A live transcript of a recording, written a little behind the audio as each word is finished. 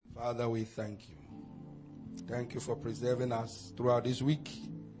Father, we thank you. Thank you for preserving us throughout this week.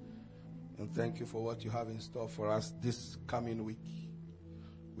 And thank you for what you have in store for us this coming week.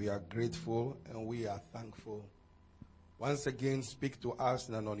 We are grateful and we are thankful. Once again, speak to us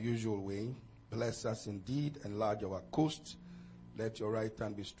in an unusual way. Bless us indeed, enlarge our coast. Let your right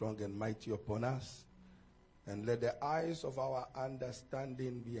hand be strong and mighty upon us. And let the eyes of our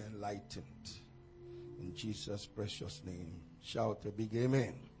understanding be enlightened. In Jesus' precious name. Shout a big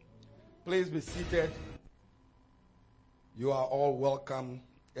amen. Please be seated. You are all welcome.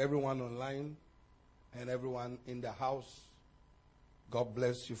 Everyone online and everyone in the house. God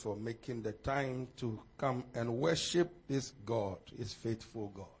bless you for making the time to come and worship this God, his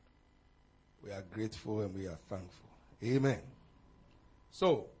faithful God. We are grateful and we are thankful. Amen.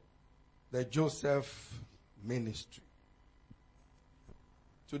 So, the Joseph Ministry.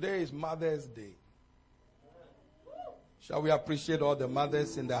 Today is Mother's Day. Shall we appreciate all the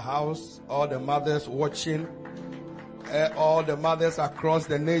mothers in the house, all the mothers watching, all the mothers across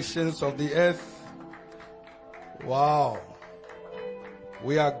the nations of the earth? Wow.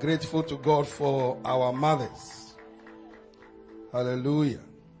 We are grateful to God for our mothers. Hallelujah.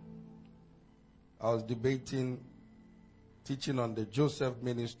 I was debating teaching on the Joseph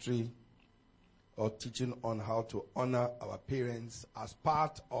Ministry or teaching on how to honor our parents as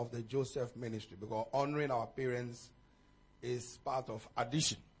part of the Joseph Ministry, because honoring our parents is part of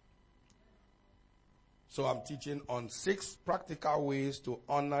addition. So I'm teaching on 6 practical ways to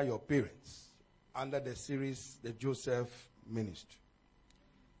honor your parents under the series, the Joseph Ministry.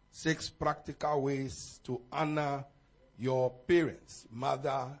 6 practical ways to honor your parents,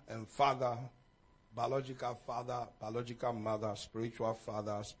 mother and father, biological mother, spiritual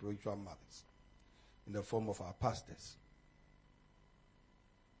father, spiritual mothers, in the form of our pastors.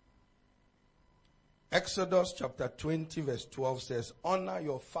 Exodus chapter 20 verse 12 says, honor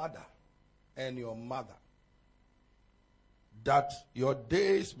your father and your mother, that your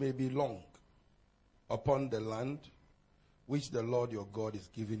days may be long upon the land which the Lord your God is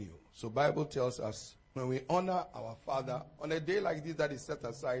giving you. So Bible tells us when we honor our father on a day like this that is set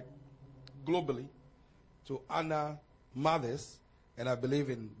aside globally to honor mothers, and I believe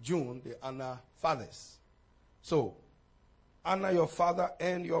in June they honor fathers. So honor your father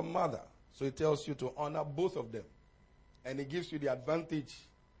and your mother. So it tells you to honor both of them. And it gives you the advantage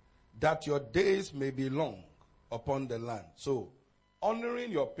that your days may be long upon the land. So honoring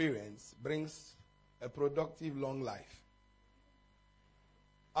your parents brings a productive long life.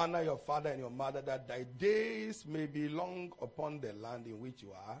 Honor your father and your mother that thy days may be long upon the land in which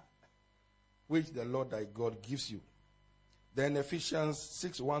you are, which the Lord thy God gives you. Then Ephesians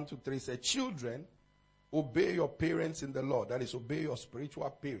 6:1-3 says, children, obey your parents in the Lord. That is, obey your spiritual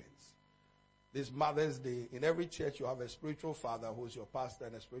parents. This Mother's Day, in every church you have a spiritual father who is your pastor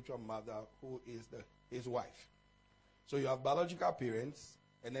and a spiritual mother who is his wife. So you have biological parents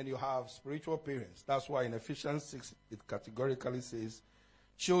and then you have spiritual parents. That's why in Ephesians 6 it categorically says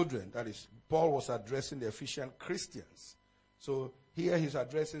children. That is, Paul was addressing the Ephesian Christians. So here he's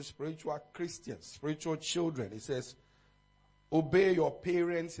addressing spiritual Christians, spiritual children. He says, obey your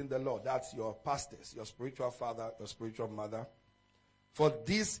parents in the Lord. That's your pastors, your spiritual father, your spiritual mother. For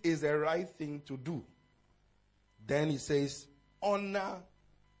this is the right thing to do. Then he says, honor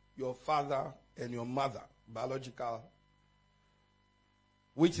your father and your mother, biological,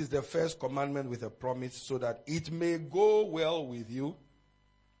 which is the first commandment with a promise, so that it may go well with you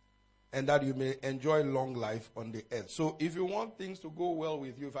and that you may enjoy long life on the earth. So if you want things to go well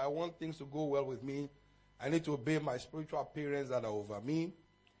with you, if I want things to go well with me, I need to obey my spiritual parents that are over me.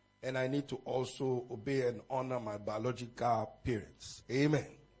 And I need to also obey and honor my biological parents. Amen.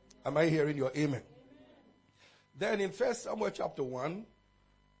 Am I hearing your amen? Amen. Then in 1 Samuel chapter 1,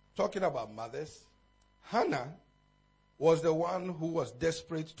 talking about mothers, Hannah was the one who was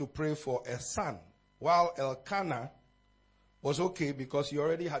desperate to pray for a son, while Elkanah was okay because he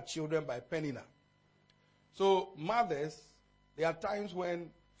already had children by Peninnah. So mothers, there are times when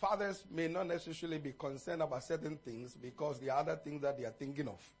fathers may not necessarily be concerned about certain things because there are other things that they are thinking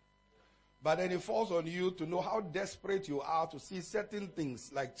of. But then it falls on you to know how desperate you are to see certain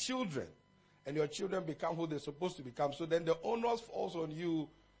things like children, and your children become who they're supposed to become. So then the onus falls on you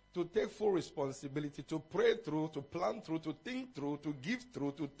to take full responsibility, to pray through, to plan through, to think through, to give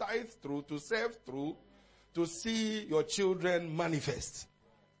through, to tithe through, to serve through, to see your children manifest.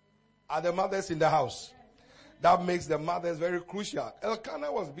 Are the mothers in the house? That makes the mothers very crucial.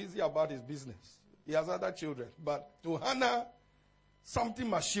 Elkanah was busy about his business. He has other children. But to Hannah, something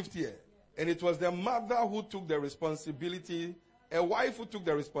must shift here. And it was the mother who took the responsibility, a wife who took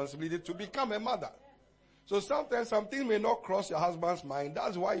the responsibility to become a mother. So sometimes something may not cross your husband's mind.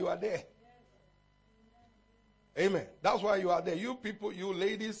 That's why you are there. Amen. That's why you are there. You people, you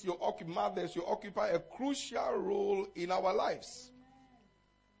ladies, you mothers, you occupy a crucial role in our lives.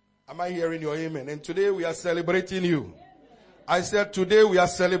 Am I hearing your amen? And today we are celebrating you. I said today we are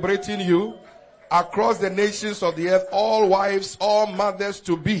celebrating you across the nations of the earth. All wives, all mothers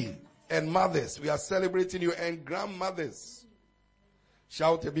to be, and mothers. We are celebrating you, and grandmothers.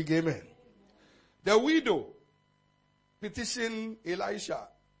 Shout a big amen. The widow petitioned Elisha.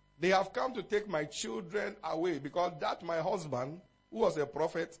 They have come to take my children away because that my husband, who was a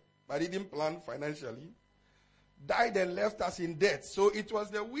prophet, but he didn't plan financially, died and left us in debt. So it was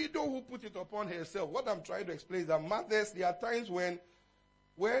the widow who put it upon herself. What I'm trying to explain is that mothers, there are times when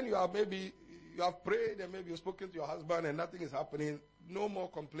you are maybe, you have prayed and maybe you've spoken to your husband and nothing is happening, no more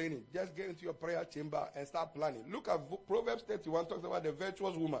complaining. Just get into your prayer chamber and start planning. Look at Proverbs 31, talks about the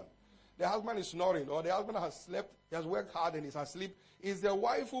virtuous woman. The husband is snoring, or the husband has slept, he has worked hard and is asleep. It's the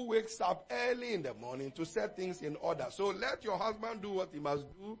wife who wakes up early in the morning to set things in order. So let your husband do what he must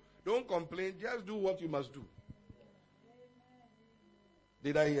do. Don't complain, just do what you must do.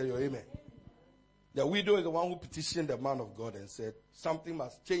 Did I hear your amen? The widow is the one who petitioned the man of God and said, something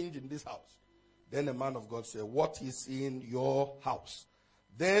must change in this house. Then the man of God said, what is in your house?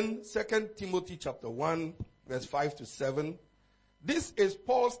 Then 2 Timothy chapter 1, verse 5 to 7. This is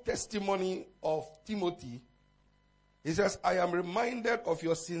Paul's testimony of Timothy. He says, I am reminded of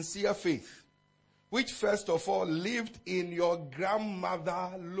your sincere faith, which first of all lived in your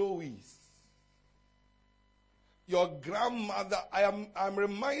grandmother Lois. Your grandmother, I'm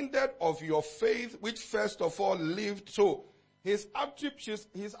reminded of your faith, which first of all lived. So he's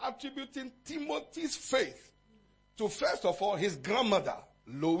attributing Timothy's faith to first of all his grandmother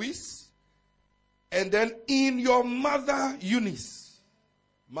Lois, and then in your mother Eunice.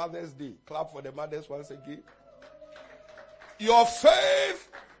 Mother's Day. Clap for the mothers once again. Your faith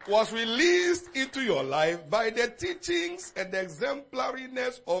was released into your life by the teachings and the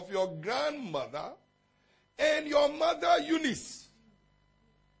exemplariness of your grandmother and your mother Eunice.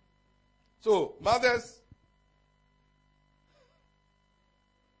 So, mothers,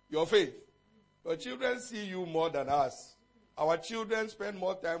 your faith. Your children see you more than us. Our children spend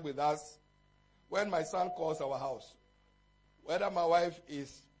more time with us. When my son calls our house, whether my wife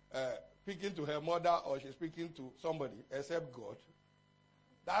is speaking to her mother or she's speaking to somebody except God,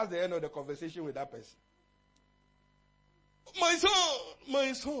 that's the end of the conversation with that person. My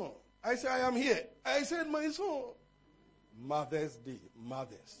son. I say, I am here. I said, my son. Mother's Day,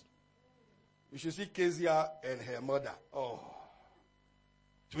 mothers. You should see Kezia and her mother. Oh,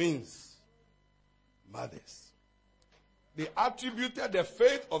 twins, mothers. They attributed the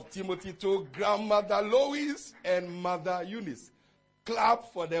faith of Timothy to grandmother Lois and mother Eunice.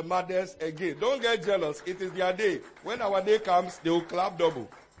 Clap for the mothers again. Don't get jealous. It is their day. When our day comes, they will clap double.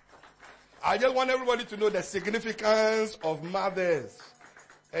 I just want everybody to know the significance of mothers.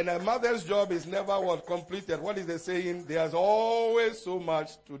 And a mother's job is never completed. What is the saying? There's always so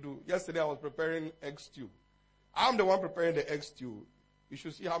much to do. Yesterday I was preparing egg stew. I'm the one preparing the egg stew. You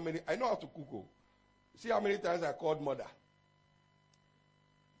should see how many, I know how to cook. See how many times I called mother.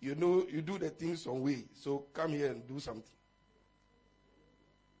 You know, you do the things some way. So come here and do something.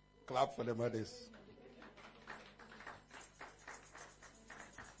 Clap for the mothers.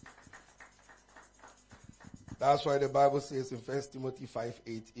 That's why the Bible says in 1 Timothy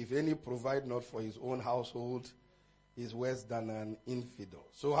 5:8, if any provide not for his own household, he is worse than an infidel.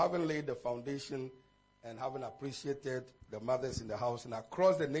 So having laid the foundation and having appreciated the mothers in the house and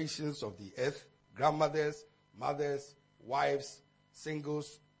across the nations of the earth, grandmothers, mothers, wives,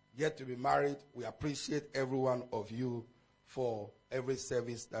 singles, yet to be married, we appreciate every one of you for every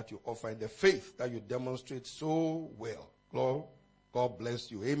service that you offer and the faith that you demonstrate so well. God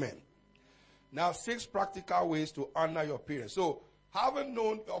bless you. Amen. Now, 6 practical ways to honor your parents. So, having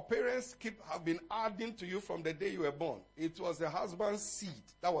known your parents have been adding to you from the day you were born. It was the husband's seed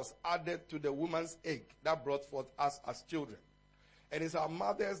that was added to the woman's egg that brought forth us as children. And it's our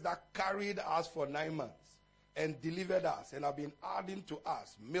mothers that carried us for 9 months and delivered us and have been adding to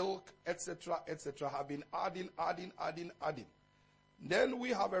us. Milk, etc., have been adding. Then we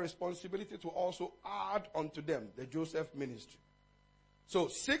have a responsibility to also add unto them the Joseph ministry. So,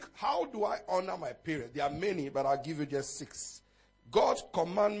 how do I honor my parents? There are many, but I'll give you just 6. God's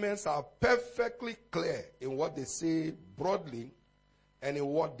commandments are perfectly clear in what they say broadly and in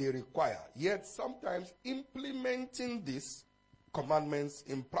what they require. Yet sometimes implementing these commandments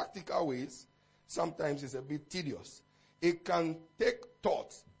in practical ways sometimes is a bit tedious. It can take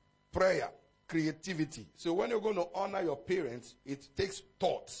thought, prayer, creativity. So when you're going to honor your parents, it takes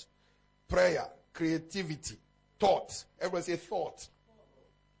thought, prayer, creativity, thought. Everybody say thought.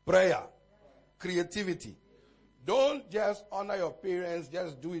 Prayer, creativity. Don't just honor your parents,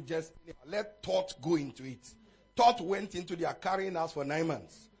 just do it, let thought go into it. Thought went into their carrying us for 9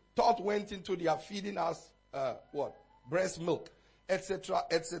 months. Thought went into their feeding us, breast milk, etc.,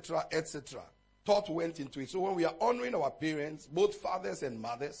 etc., etc. Thought went into it. So when we are honoring our parents, both fathers and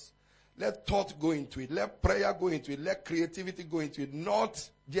mothers, let thought go into it. Let prayer go into it. Let creativity go into it. Not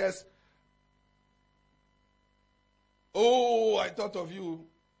just, oh, I thought of you.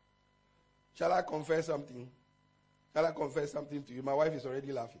 Shall I confess something? Shall I confess something to you? My wife is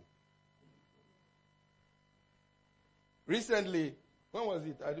already laughing. Recently, when was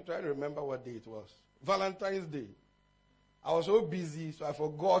it? I try to remember what day it was. Valentine's Day. I was so busy, so I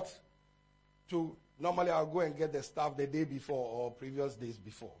forgot to, normally I'll go and get the stuff the day before or previous days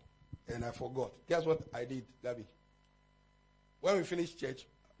before. And I forgot. Guess what I did, Gabby? When we finished church,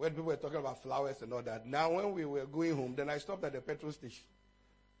 when people were talking about flowers and all that, now when we were going home, then I stopped at the petrol station,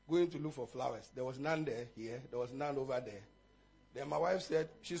 going to look for flowers. There was none there here. There was none over there. Then my wife said,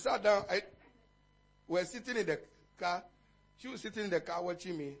 she sat down. We were sitting in the car. She was sitting in the car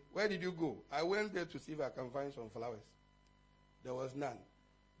watching me. Where did you go? I went there to see if I can find some flowers. There was none.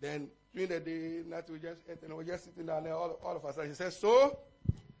 Then during the day, we just ate and we were just sitting down there. All of a sudden, she said, So?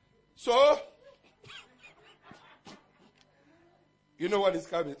 You know what is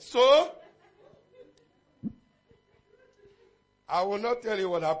coming. So? I will not tell you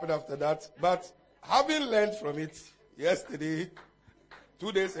what happened after that, but having learned from it yesterday,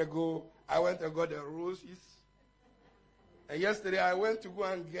 2 days ago, I went and got the roses. And yesterday I went to go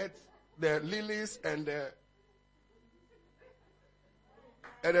and get the lilies and the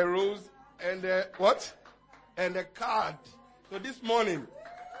rose and the what? And the card. So this morning,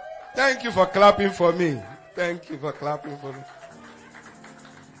 thank you for clapping for me. Thank you for clapping for me.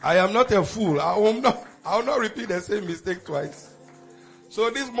 I am not a fool. I will not repeat the same mistake twice. So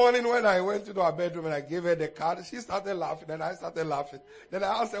this morning when I went to our bedroom and I gave her the card, she started laughing and I started laughing. Then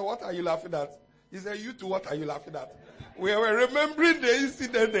I asked her, what are you laughing at? He said, you too, what are you laughing at? We were remembering the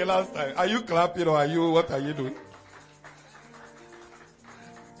incident the last time. Are you clapping or what are you doing?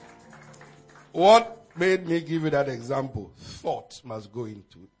 What made me give you that example? Thought must go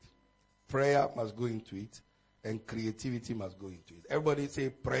into it. Prayer must go into it. And creativity must go into it. Everybody say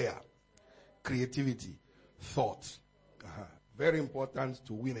prayer, creativity, thought. Very important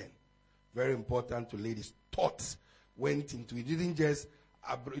to women. Very important to ladies. Thoughts went into it. It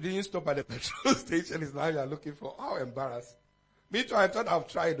didn't stop at the petrol station. It's now you are looking for. How embarrassed. Me too, I thought I've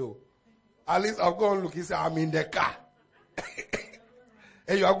tried though. At least I've gone look. He said, I'm in the car.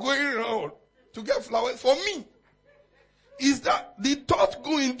 And you are going around to get flowers for me. Is that the thought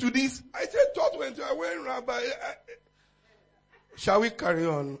go into this? I said thought went to, I went around, but shall we carry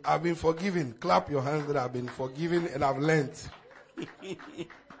on? I've been forgiven. Clap your hands that I've been forgiven and I've learned.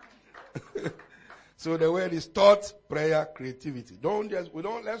 So the word is thought, prayer, creativity.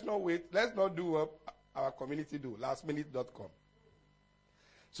 Let's not wait. Let's not do what our community do. Lastminute.com.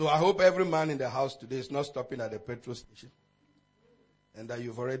 So I hope every man in the house today is not stopping at the petrol station. And that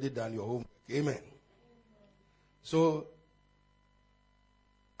you've already done your homework. Amen. So,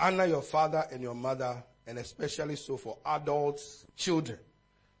 honor your father and your mother, and especially so for adults, children.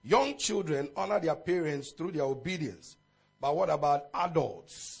 Young children honor their parents through their obedience. But what about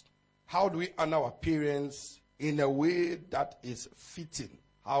adults? How do we honor our parents in a way that is fitting?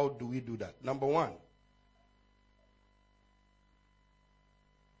 How do we do that? Number one,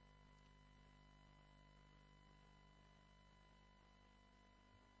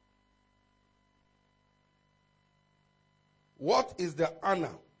 what is the honor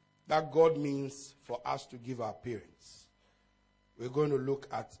that God means for us to give our parents? We're going to look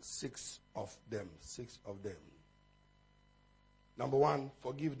at 6 of them. 6 of them. Number one,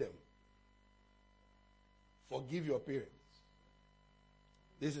 forgive them. Forgive your parents.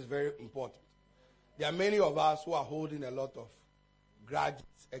 This is very important. There are many of us who are holding a lot of grudges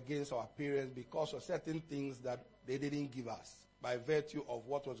against our parents because of certain things that they didn't give us by virtue of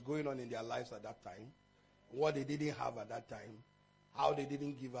what was going on in their lives at that time, what they didn't have at that time, how they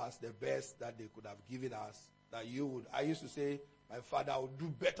didn't give us the best that they could have given us, that you would. I used to say, my father, I'll do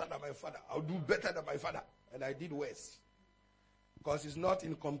better than my father. I'll do better than my father. And I did worse. Because it's not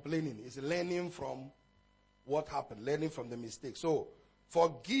in complaining. It's learning from what happened, learning from the mistake. So,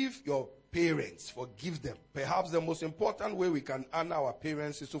 forgive your parents. Forgive them. Perhaps the most important way we can honor our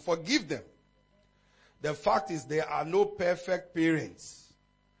parents is to forgive them. The fact is there are no perfect parents.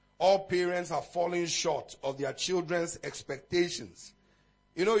 All parents are falling short of their children's expectations.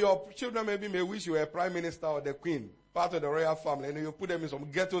 You know, your children maybe may wish you were a prime minister or the queen, part of the royal family, and you put them in some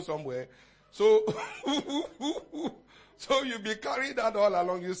ghetto somewhere. So, so you be carrying that all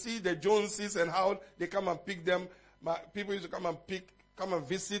along. You see the Joneses and how they come and pick them. People used to come and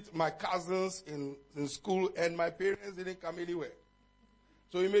visit my cousins in school, and my parents didn't come anywhere.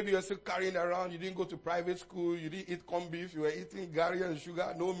 So maybe you're still carrying around. You didn't go to private school. You didn't eat corned beef. You were eating gari and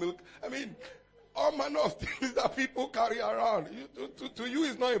sugar, no milk. I mean, all manner of things that people carry around. To you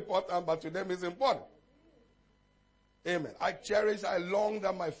it's not important, but to them it's important. Amen. I long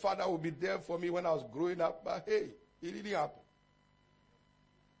that my father would be there for me when I was growing up, but hey, it didn't happen.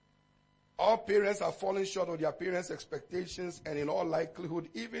 All parents are falling short of their parents' expectations, and in all likelihood,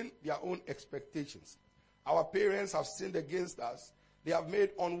 even their own expectations. Our parents have sinned against us. They have made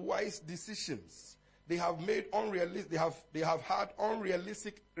unwise decisions. They have made they have had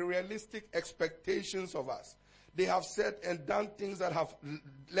realistic expectations of us. They have said and done things that have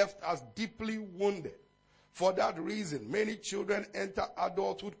left us deeply wounded. For that reason, many children enter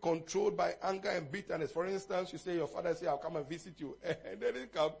adulthood controlled by anger and bitterness. For instance, you say your father say, "I'll come and visit you," and they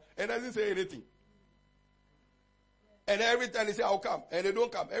didn't come, and doesn't say anything. And every time they say, "I'll come," and they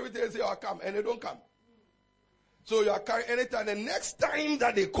don't come. Every time they say, "I'll come," and they don't come. So you are carrying anytime. The next time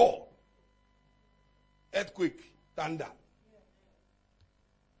that they call, earthquake, thunder.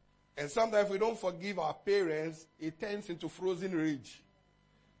 And sometimes if we don't forgive our parents, it turns into frozen rage.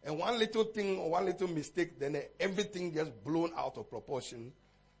 And one little thing or one little mistake, then everything gets blown out of proportion.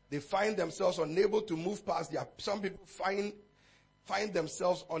 They find themselves unable to move past some people find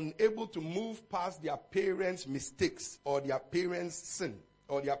themselves unable to move past their parents' mistakes or their parents' sin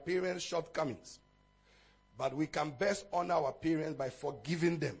or their parents' shortcomings. But we can best honor our parents by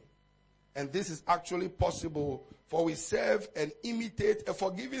forgiving them. And this is actually possible, for we serve and imitate a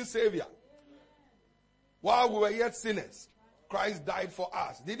forgiving Savior. While we were yet sinners, Christ died for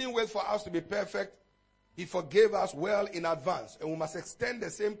us. Didn't wait for us to be perfect. He forgave us well in advance. And we must extend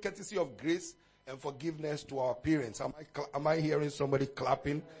the same courtesy of grace and forgiveness to our parents. Am I hearing somebody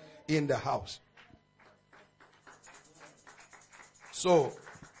clapping in the house? So,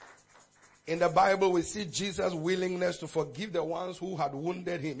 in the Bible, we see Jesus' willingness to forgive the ones who had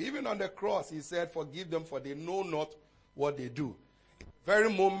wounded him. Even on the cross, he said, "Forgive them, for they know not what they do."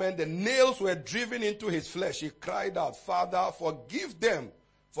 Very moment the nails were driven into his flesh, he cried out, "Father, forgive them,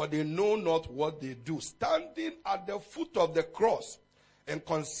 for they know not what they do." Standing at the foot of the cross and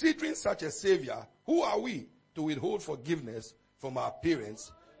considering such a Savior, who are we to withhold forgiveness from our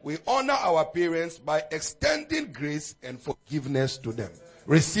parents? We honor our parents by extending grace and forgiveness to them.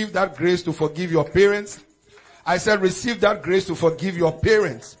 Receive that grace to forgive your parents. I said receive that grace to forgive your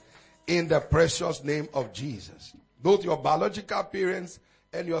parents in the precious name of Jesus. Both your biological parents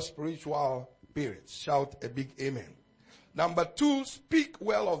and your spiritual parents. Shout a big amen. Number 2, speak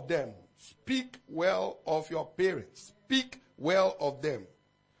well of them. Speak well of your parents. Speak well of them.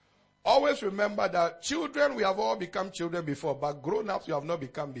 Always remember that children, we have all become children before, but grown-ups we have not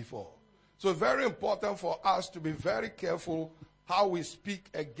become before. So it's very important for us to be very careful how we speak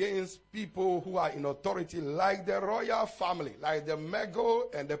against people who are in authority, like the royal family, like the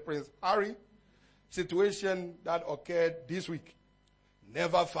Meghan and the Prince Harry situation that occurred this week.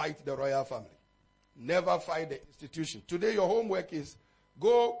 Never fight the royal family. Never fight the institution. Today your homework is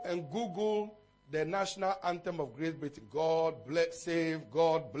go and Google the national anthem of Great Britain. God bless, save,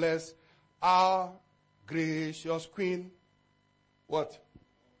 God bless our gracious Queen. What?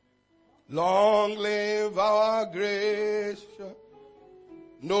 Long live our gracious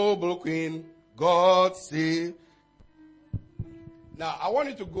noble Queen. God save. Now I want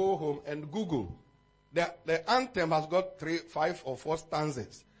you to go home and Google. The anthem has got 3, 5 or 4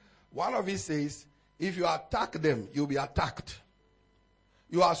 stanzas. One of it says, if you attack them, you'll be attacked.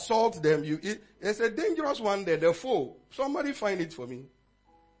 You assault them, it's a dangerous one there, the foe. Somebody find it for me.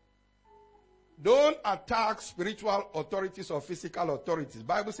 Don't attack spiritual authorities or physical authorities.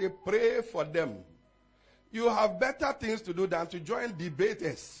 Bible says pray for them. You have better things to do than to join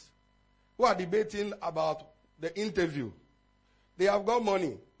debaters who are debating about the interview. They have got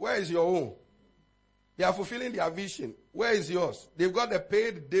money. Where is your own? They are fulfilling their vision. Where is yours? They've got the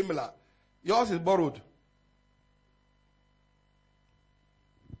paid Daimler. Yours is borrowed.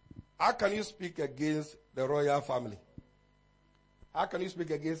 How can you speak against the royal family? How can you speak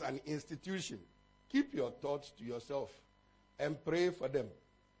against an institution? Keep your thoughts to yourself and pray for them.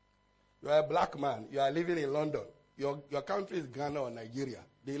 You are a black man. You are living in London. Your country is Ghana or Nigeria.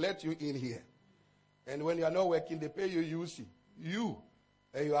 They let you in here. And when you are not working, they pay you UC.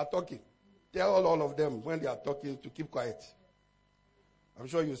 And you are talking. Tell all of them when they are talking to keep quiet. I'm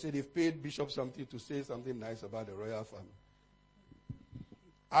sure you say they've paid Bishop something to say something nice about the royal family.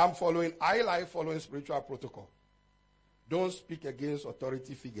 I like following spiritual protocol. Don't speak against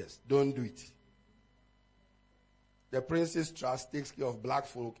authority figures. Don't do it. The Prince's Trust takes care of black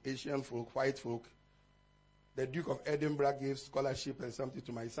folk, Asian folk, white folk. The Duke of Edinburgh gives scholarship and something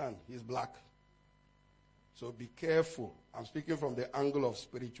to my son. He's black. So be careful. I'm speaking from the angle of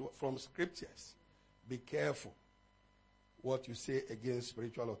from scriptures. Be careful what you say against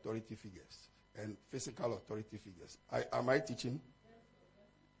spiritual authority figures and physical authority figures. Am I teaching?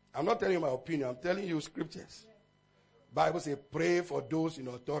 I'm not telling you my opinion. I'm telling you scriptures. Bible says pray for those in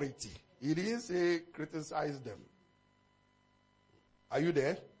authority. It didn't say criticize them. Are you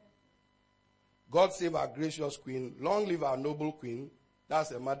there? God save our gracious queen. Long live our noble queen.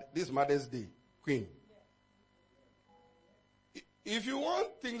 That's this Mother's Day queen. If you want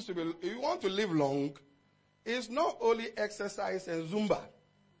if you want to live long, it's not only exercise and Zumba.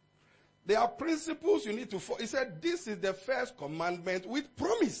 There are principles you need to follow. He said, this is the first commandment with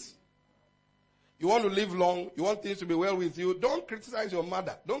promise. You want to live long, you want things to be well with you, don't criticize your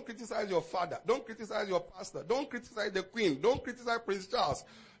mother, don't criticize your father, don't criticize your pastor, don't criticize the queen, don't criticize Prince Charles,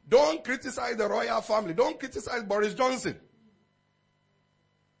 don't criticize the royal family, don't criticize Boris Johnson.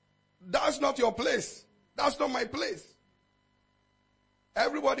 That's not your place. That's not my place.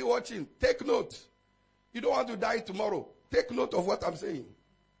 Everybody watching, take note. You don't want to die tomorrow. Take note of what I'm saying.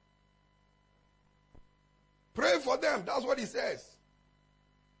 Pray for them. That's what he says.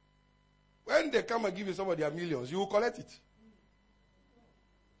 When they come and give you some of their millions, you will collect it.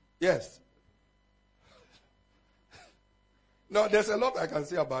 Yes. No, there's a lot I can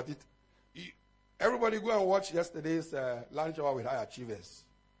say about it. Everybody go and watch yesterday's lunch hour with high achievers.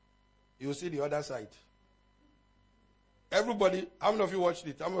 You'll see the other side. Everybody, how many of you watched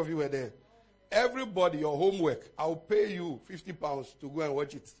it? How many of you were there? Everybody, your homework, I'll pay you £50 to go and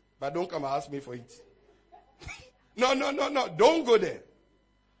watch it. But don't come and ask me for it. No. Don't go there.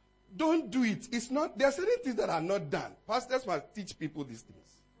 Don't do it. It's not, there are certain things that are not done. Pastors must teach people these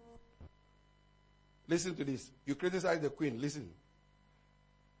things. Listen to this. You criticize the queen. Listen.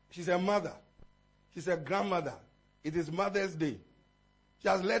 She's a mother. She's a grandmother. It is Mother's Day. She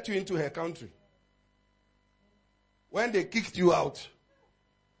has let you into her country. When they kicked you out,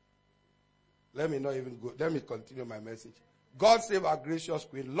 let me not even go. Let me continue my message. God save our gracious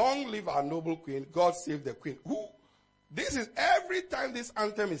queen. Long live our noble queen. God save the queen. Who? This is every time this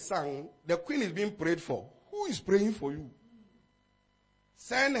anthem is sung, the queen is being prayed for. Who is praying for you?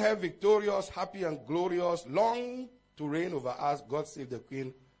 Send her victorious, happy and glorious, long to reign over us. God save the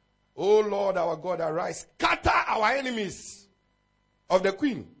queen. O Lord our God, arise. Scatter our enemies of the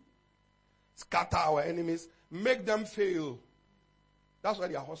queen. Scatter our enemies. Make them fail. That's why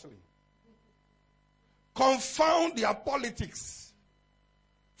they are hustling. Confound their politics.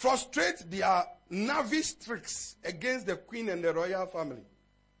 Frustrate their Navi's tricks against the queen and the royal family.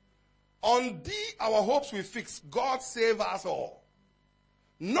 On thee our hopes we fix. God save us all.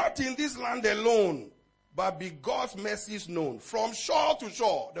 Not in this land alone, but be God's mercies known. From shore to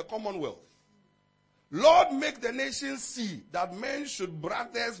shore, the Commonwealth. Lord, make the nations see that men should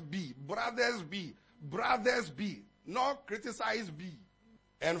brothers be, not criticize be,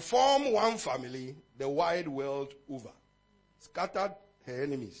 and form one family, the wide world over. Scattered her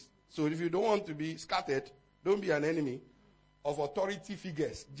enemies. So if you don't want to be scattered, don't be an enemy of authority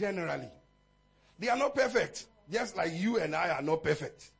figures, generally. They are not perfect, just like you and I are not perfect.